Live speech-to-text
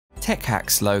Tech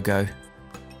Hacks logo.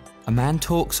 A man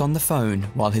talks on the phone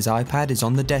while his iPad is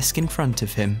on the desk in front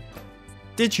of him.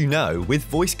 Did you know, with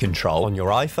voice control on your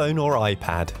iPhone or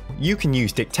iPad, you can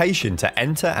use dictation to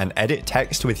enter and edit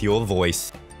text with your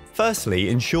voice? Firstly,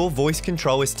 ensure voice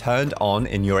control is turned on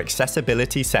in your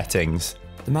accessibility settings.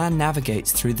 The man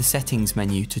navigates through the settings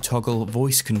menu to toggle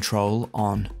voice control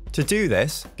on. To do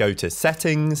this, go to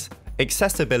Settings,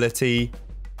 Accessibility,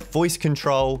 Voice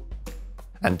Control,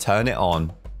 and turn it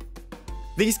on.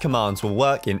 These commands will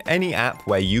work in any app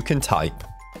where you can type.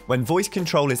 When voice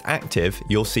control is active,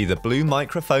 you'll see the blue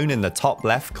microphone in the top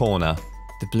left corner.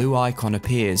 The blue icon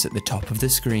appears at the top of the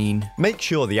screen. Make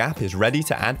sure the app is ready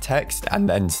to add text and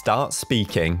then start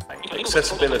speaking.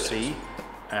 Accessibility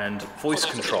and voice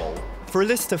control. For a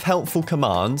list of helpful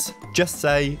commands, just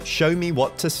say, "Show me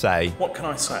what to say." What can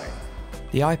I say?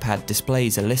 The iPad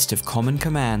displays a list of common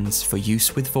commands for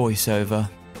use with voiceover.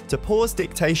 To pause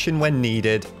dictation when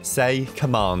needed, say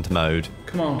Command Mode.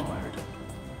 Command mode.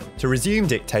 To resume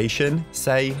dictation,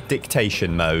 say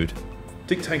Dictation Mode.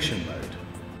 Dictation mode.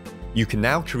 You can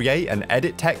now create and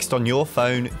edit text on your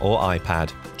phone or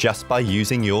iPad just by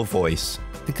using your voice.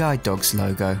 The Guide Dogs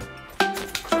logo.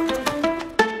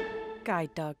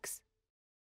 Guide Dogs.